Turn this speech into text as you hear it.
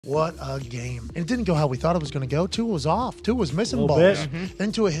What a game. And it didn't go how we thought it was going to go. Tua was off. Tua was missing balls.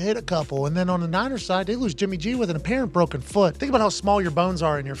 Then Tua hit a couple. And then on the Niners side, they lose Jimmy G with an apparent broken foot. Think about how small your bones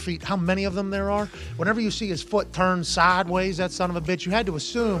are in your feet, how many of them there are. Whenever you see his foot turn sideways, that son of a bitch, you had to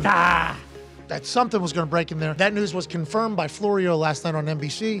assume, that something was going to break in there. That news was confirmed by Florio last night on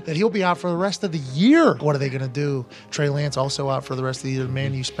NBC that he'll be out for the rest of the year. What are they going to do? Trey Lance also out for the rest of the year. The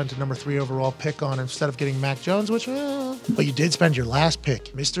man you spent a number 3 overall pick on instead of getting Mac Jones, which, but you did spend your last pick,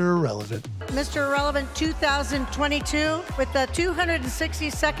 Mr. Irrelevant. Mr. Irrelevant 2022 with the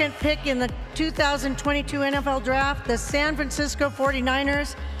 262nd pick in the 2022 NFL Draft, the San Francisco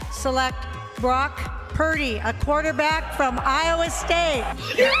 49ers select Brock Purdy, a quarterback from Iowa State.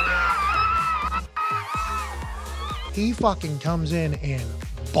 He fucking comes in and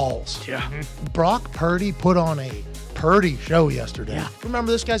balls. Yeah. Brock Purdy put on a Purdy show yesterday. Yeah.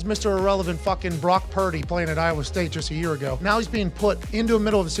 Remember, this guy's Mr. Irrelevant fucking Brock Purdy playing at Iowa State just a year ago. Now he's being put into the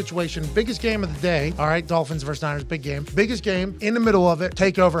middle of a situation. Biggest game of the day. All right, Dolphins versus Niners, big game. Biggest game, in the middle of it.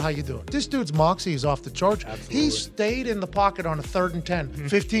 Take over, how you doing? This dude's moxie is off the charts. Absolutely. He stayed in the pocket on a 3rd and 10.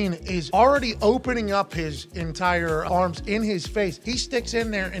 15 is already opening up his entire arms in his face. He sticks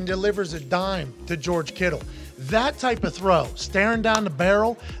in there and delivers a dime to George Kittle. That type of throw, staring down the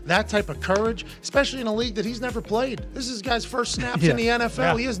barrel, that type of courage, especially in a league that he's never played. This is his guy's first snaps in the NFL.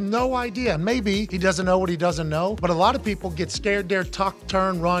 Yeah. He has no idea. Maybe he doesn't know what he doesn't know, but a lot of people get scared there, tuck,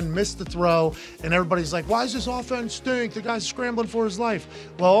 turn, run, miss the throw, and everybody's like, why does this offense stink? The guy's scrambling for his life.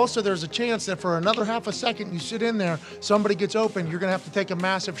 Well, also there's a chance that for another half a second you sit in there, somebody gets open, you're going to have to take a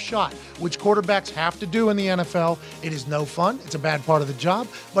massive shot, which quarterbacks have to do in the NFL. It is no fun. It's a bad part of the job,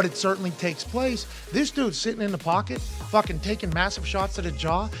 but it certainly takes place. This dude's sitting in the pocket, fucking taking massive shots to the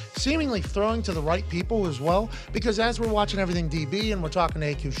jaw, seemingly throwing to the right people as well, because as we're watching everything DB and we're talking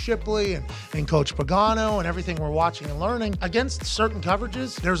to AQ Shipley and Coach Pagano and everything we're watching and learning, against certain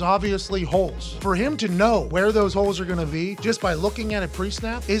coverages, there's obviously holes. For him to know where those holes are going to be just by looking at it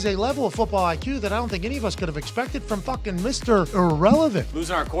pre-snap is a level of football IQ that I don't think any of us could have expected from fucking Mr. Irrelevant.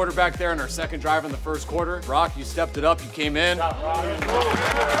 Losing our quarterback there in our second drive in the first quarter. Brock, you stepped it up, you came in.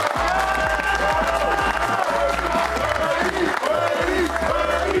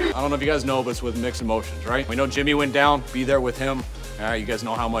 I don't know if you guys know, but it's with mixed emotions, right? We know Jimmy went down, be there with him. All right, you guys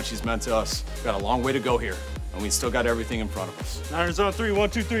know how much he's meant to us. We've got a long way to go here, and we still got everything in front of us. Niners on 3, 1,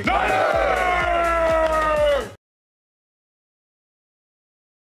 2, 3. Niners!